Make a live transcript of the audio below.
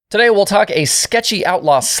Today we'll talk a sketchy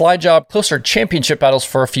outlaw slide job, closer championship battles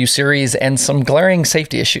for a few series, and some glaring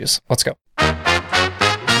safety issues. Let's go.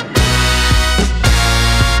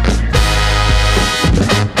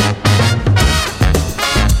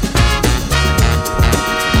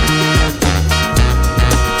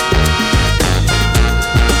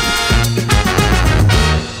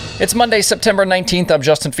 It's Monday, September 19th. I'm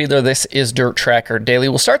Justin Fiedler. This is Dirt Tracker Daily.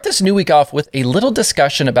 We'll start this new week off with a little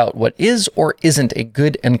discussion about what is or isn't a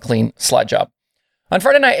good and clean slide job. On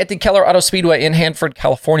Friday night at the Keller Auto Speedway in Hanford,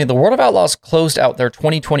 California, the World of Outlaws closed out their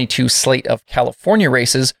 2022 slate of California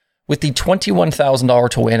races with the $21,000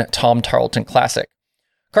 to win Tom Tarleton Classic.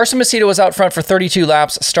 Carson Macedo was out front for 32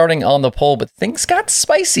 laps, starting on the pole, but things got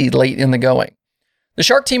spicy late in the going. The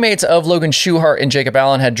Shark teammates of Logan Schuchart and Jacob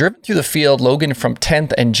Allen had driven through the field, Logan from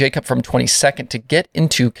 10th and Jacob from 22nd, to get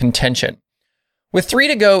into contention. With 3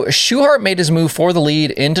 to go, Schuchart made his move for the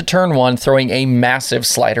lead into turn 1, throwing a massive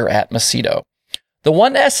slider at Macedo. The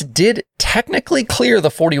 1S did technically clear the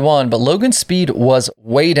 41, but Logan's speed was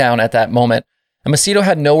way down at that moment, and Macedo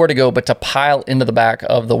had nowhere to go but to pile into the back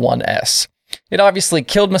of the 1S. It obviously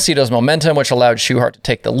killed Macedo's momentum, which allowed Schuchart to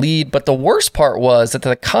take the lead, but the worst part was that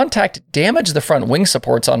the contact damaged the front wing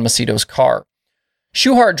supports on Macedo's car.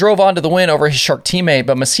 Schuchart drove on to the win over his Shark teammate,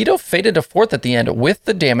 but Macedo faded to 4th at the end with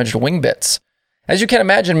the damaged wing bits. As you can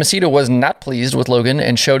imagine, Macedo was not pleased with Logan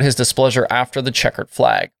and showed his displeasure after the checkered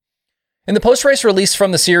flag. In the post-race release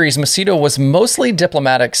from the series, Macedo was mostly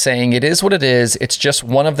diplomatic, saying, "It is what it is, it's just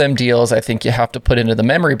one of them deals I think you have to put into the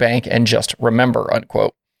memory bank and just remember,"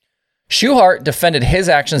 unquote. Schuchart defended his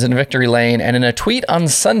actions in victory lane, and in a tweet on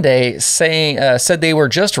Sunday said they were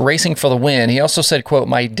just racing for the win. He also said, quote,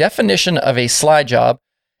 "My definition of a slide job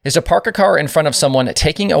is to park a car in front of someone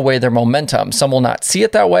taking away their momentum. Some will not see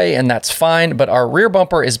it that way, and that's fine, but our rear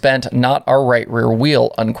bumper is bent, not our right rear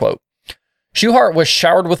wheel," unquote. Schuchart was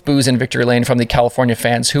showered with boos in victory lane from the California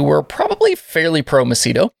fans, who were probably fairly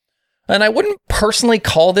pro-Macedo. And I wouldn't personally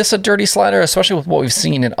call this a dirty slider, especially with what we've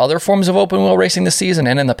seen in other forms of open wheel racing this season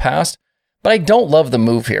and in the past, but I don't love the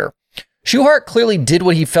move here. Schuchart clearly did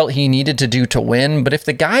what he felt he needed to do to win, but if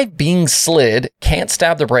the guy being slid can't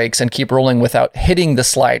stab the brakes and keep rolling without hitting the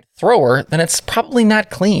slide thrower, then it's probably not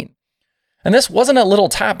clean. And this wasn't a little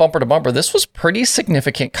tap bumper to bumper, this was pretty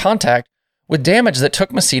significant contact with damage that took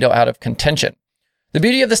Macedo out of contention. The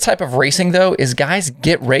beauty of this type of racing, though, is guys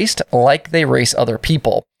get raced like they race other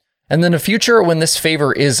people. And in the future, when this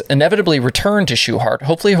favor is inevitably returned to Schuchart,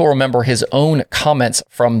 hopefully he'll remember his own comments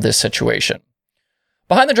from this situation.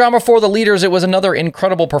 Behind the drama for the leaders, it was another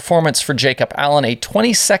incredible performance for Jacob Allen. A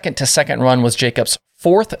 22nd to second run was Jacob's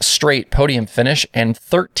 4th straight podium finish and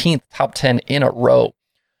 13th top 10 in a row.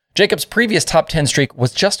 Jacob's previous top 10 streak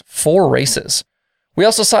was just 4 races. We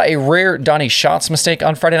also saw a rare Donny Schatz mistake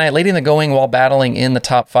on Friday night, late in the going while battling in the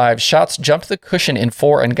top 5. Schatz jumped the cushion in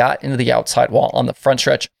 4 and got into the outside wall on the front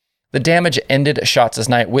stretch. The damage ended Schatz'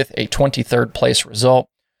 night with a 23rd place result.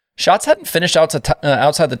 Schatz hadn't finished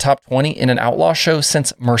outside the top 20 in an Outlaw show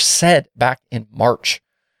since Merced back in March.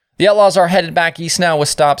 The Outlaws are headed back east now with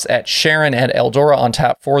stops at Sharon and Eldora on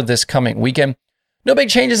tap for this coming weekend. No big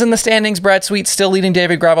changes in the standings. Brad Sweet still leading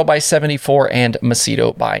David Gravel by 74 and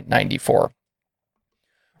Macedo by 94.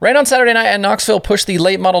 Rain on Saturday night at Knoxville pushed the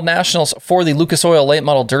late model nationals for the Lucas Oil Late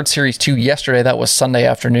Model Dirt Series 2 yesterday. That was Sunday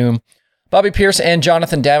afternoon. Bobby Pierce and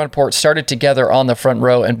Jonathan Davenport started together on the front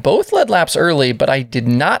row and both led laps early, but I did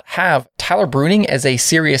not have Tyler Bruning as a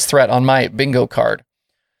serious threat on my bingo card.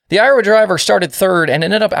 The Iowa driver started 3rd and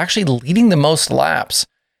ended up actually leading the most laps.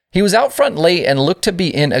 He was out front late and looked to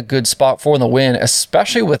be in a good spot for the win,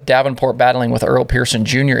 especially with Davenport battling with Earl Pearson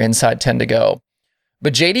Jr. inside 10 to go.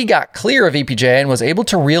 But JD got clear of EPJ and was able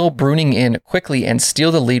to reel Bruning in quickly and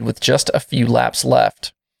steal the lead with just a few laps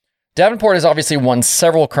left. Davenport has obviously won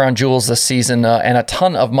several crown jewels this season and a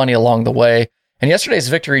ton of money along the way, and yesterday's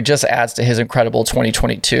victory just adds to his incredible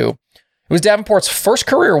 2022. It was Davenport's first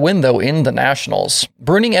career win, though, in the Nationals.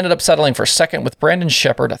 Bruning ended up settling for 2nd with Brandon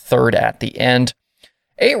Shepard 3rd at the end.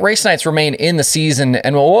 8 race nights remain in the season,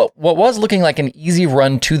 and what was looking like an easy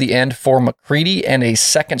run to the end for McCready and a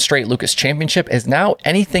 2nd straight Lucas Championship is now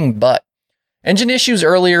anything but. Engine issues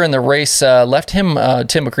earlier in the race left him,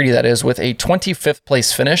 Tim McCready that is, with a 25th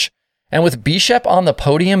place finish. And with Bishop on the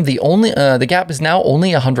podium, the gap is now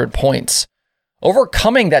only 100 points.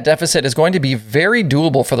 Overcoming that deficit is going to be very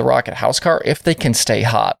doable for the Rocket House car if they can stay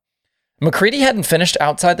hot. McCready hadn't finished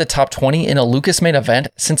outside the top 20 in a Lucas-made event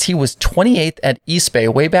since he was 28th at East Bay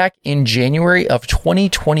way back in January of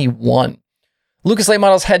 2021. Lucas Late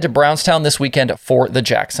Models head to Brownstown this weekend for the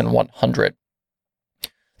Jackson 100.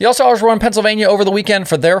 The All-Stars were in Pennsylvania over the weekend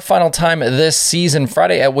for their final time this season.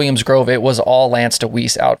 Friday at Williams Grove, it was all Lance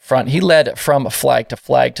Dewease out front. He led from flag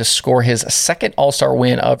to score his second All-Star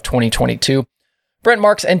win of 2022. Brent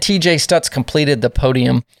Marks and TJ Stutz completed the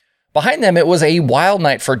podium. Behind them, it was a wild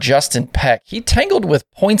night for Justin Peck. He tangled with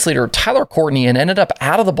points leader Tyler Courtney and ended up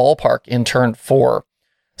out of the ballpark in turn 4.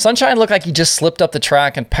 Sunshine looked like he just slipped up the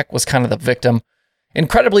track, and Peck was kind of the victim.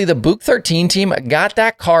 Incredibly, the Buick 13 team got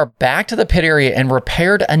that car back to the pit area and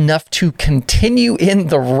repaired enough to continue in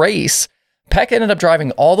the race. Peck ended up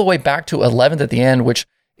driving all the way back to 11th at the end, which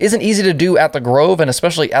isn't easy to do at the Grove, and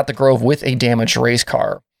especially at the Grove with a damaged race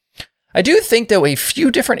car. I do think, though, a few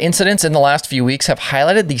different incidents in the last few weeks have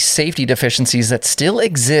highlighted the safety deficiencies that still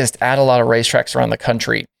exist at a lot of racetracks around the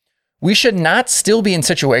country. We should not still be in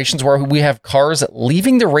situations where we have cars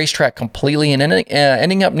leaving the racetrack completely and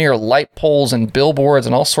ending up near light poles and billboards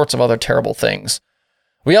and all sorts of other terrible things.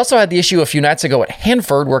 We also had the issue a few nights ago at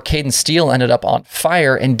Hanford where Caden Steele ended up on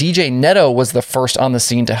fire, and DJ Neto was the first on the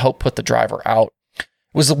scene to help put the driver out. It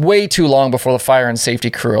was way too long before the fire and safety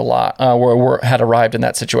crew had arrived in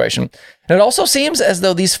that situation. And it also seems as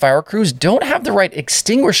though these fire crews don't have the right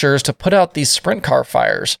extinguishers to put out these sprint car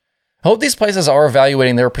fires. I hope these places are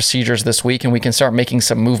evaluating their procedures this week and we can start making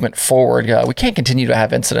some movement forward. We can't continue to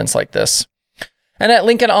have incidents like this. And at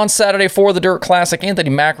Lincoln on Saturday for the Dirt Classic, Anthony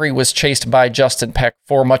Macri was chased by Justin Peck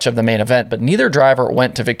for much of the main event, but neither driver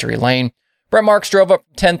went to victory lane. Brent Marks drove up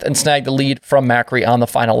 10th and snagged the lead from Macri on the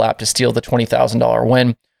final lap to steal the $20,000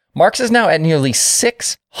 win. Marks is now at nearly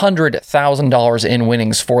 $600,000 in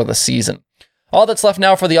winnings for the season. All that's left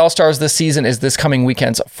now for the All-Stars this season is this coming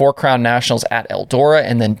weekend's 4 Crown Nationals at Eldora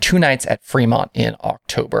and then 2 nights at Fremont in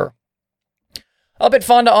October. Up at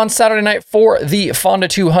Fonda on Saturday night for the Fonda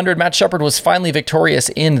 200, Matt Shepard was finally victorious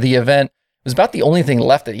in the event. It was about the only thing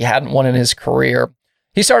left that he hadn't won in his career.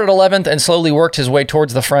 He started 11th and slowly worked his way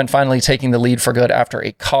towards the front, finally taking the lead for good after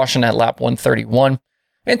a caution at lap 131.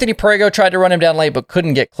 Anthony Perego tried to run him down late, but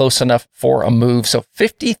couldn't get close enough for a move. So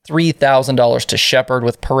 $53,000 to Shepard,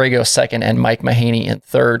 with Perego second and Mike Mahaney in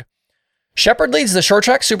third. Shepard leads the Short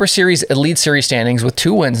Track Super Series Elite Series standings with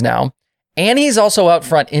 2 wins now. And he's also out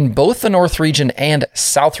front in both the North Region and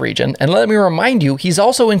South Region. And let me remind you, he's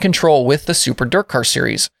also in control with the Super Dirt Car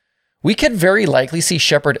Series. We could very likely see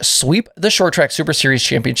Shepard sweep the Short Track Super Series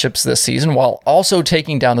championships this season while also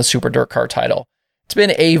taking down the Super Dirt Car title. It's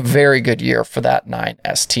been a very good year for that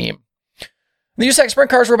 9S team. The USAC Sprint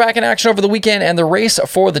Cars were back in action over the weekend, and the race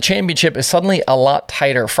for the championship is suddenly a lot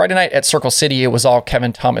tighter. Friday night at Circle City, it was all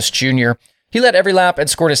Kevin Thomas Jr. He led every lap and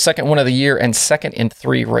scored his second win of the year and second in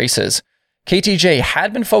 3 races. KTJ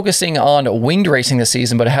had been focusing on winged racing this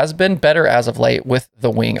season, but has been better as of late with the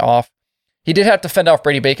wing off. He did have to fend off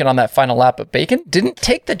Brady Bacon on that final lap, but Bacon didn't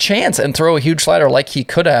take the chance and throw a huge slider like he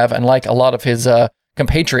could have and like a lot of his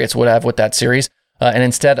compatriots would have with that series. And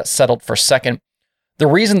instead settled for second. The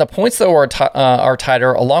reason the points, though, are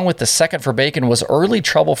tighter, along with the second for Bacon, was early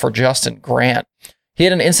trouble for Justin Grant. He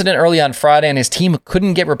had an incident early on Friday, and his team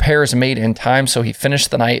couldn't get repairs made in time, so he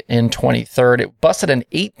finished the night in 23rd. It busted an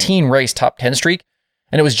 18-race top 10 streak,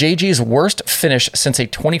 and it was JG's worst finish since a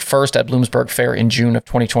 21st at Bloomsburg Fair in June of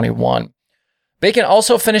 2021. Bacon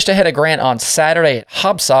also finished ahead of Grant on Saturday at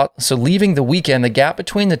Hobsot, so leaving the weekend, the gap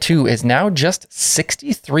between the two is now just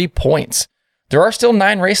 63 points. There are still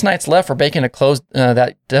 9 race nights left for Bacon to close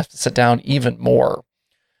that deficit down even more.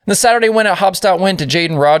 The Saturday win at Hobstot went to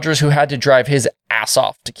Jaden Rogers, who had to drive his ass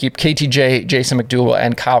off to keep KTJ, Jason McDougal,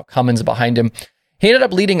 and Kyle Cummins behind him. He ended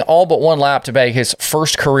up leading all but 1 lap to bag his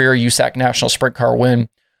first career USAC National Sprint Car win.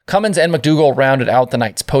 Cummins and McDougal rounded out the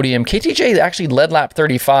night's podium. KTJ actually led lap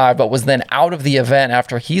 35, but was then out of the event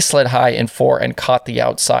after he slid high in 4 and caught the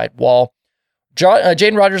outside wall.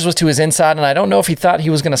 Jaden Rogers was to his inside, and I don't know if he thought he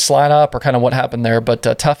was going to slide up or kind of what happened there, but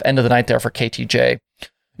a tough end of the night there for KTJ.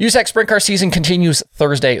 USAC Sprint Car season continues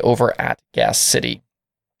Thursday over at Gas City.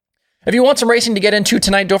 If you want some racing to get into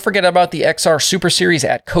tonight, don't forget about the XR Super Series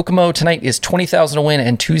at Kokomo. Tonight is $20,000 to win,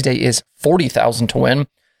 and Tuesday is $40,000 to win.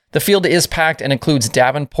 The field is packed and includes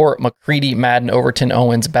Davenport, McCready, Madden, Overton,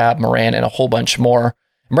 Owens, Babb, Moran, and a whole bunch more.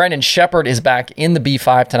 Brandon Shepard is back in the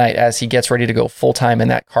B5 tonight as he gets ready to go full-time in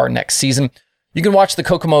that car next season. You can watch the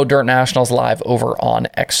Kokomo Dirt Nationals live over on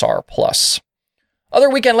XR+. Other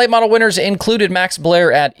weekend late model winners included Max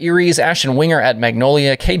Blair at Erie's, Ashton Winger at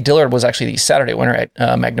Magnolia. Kay Dillard was actually the Saturday winner at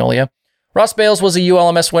Magnolia. Ross Bales was a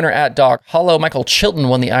ULMS winner at Dog Hollow. Michael Chilton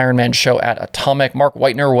won the Ironman show at Atomic. Mark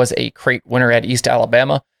Whitener was a crate winner at East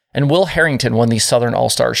Alabama. And Will Harrington won the Southern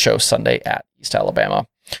All-Stars show Sunday at East Alabama.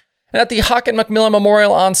 And at the Hockett-McMillan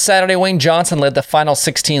Memorial on Saturday, Wayne Johnson led the final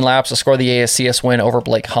 16 laps to score the ASCS win over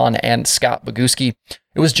Blake Hahn and Scott Boguski.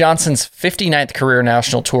 It was Johnson's 59th career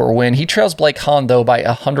National Tour win. He trails Blake Hahn, though, by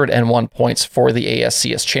 101 points for the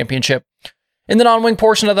ASCS championship. In the non-wing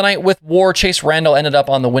portion of the night with War, Chase Randall ended up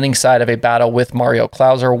on the winning side of a battle with Mario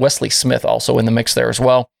Klauser. Wesley Smith also in the mix there as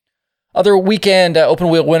well. Other weekend open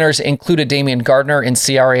wheel winners included Damian Gardner in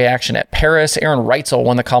CRA action at Paris. Aaron Reitzel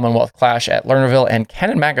won the Commonwealth Clash at Lernerville, and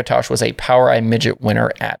Kenan McIntosh was a POWRi Midget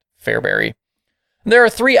winner at Fairbury. There are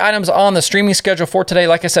 3 items on the streaming schedule for today.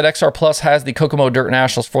 Like I said, XR Plus has the Kokomo Dirt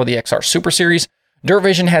Nationals for the XR Super Series. Dirt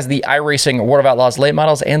Vision has the iRacing World of Outlaws late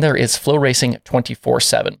models, and there is Flow Racing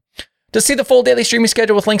 24/7. To see the full daily streaming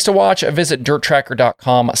schedule with links to watch, visit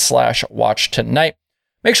dirttracker.com/watch tonight.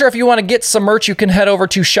 Make sure if you want to get some merch, you can head over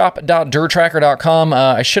to shop.dirttracker.com.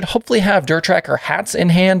 I should hopefully have Dirt Tracker hats in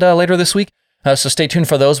hand later this week, so stay tuned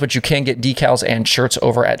for those, but you can get decals and shirts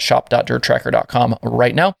over at shop.dirttracker.com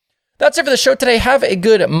right now. That's it for the show today. Have a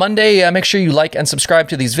good Monday. Make sure you like and subscribe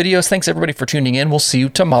to these videos. Thanks everybody for tuning in. We'll see you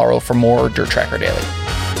tomorrow for more Dirt Tracker Daily.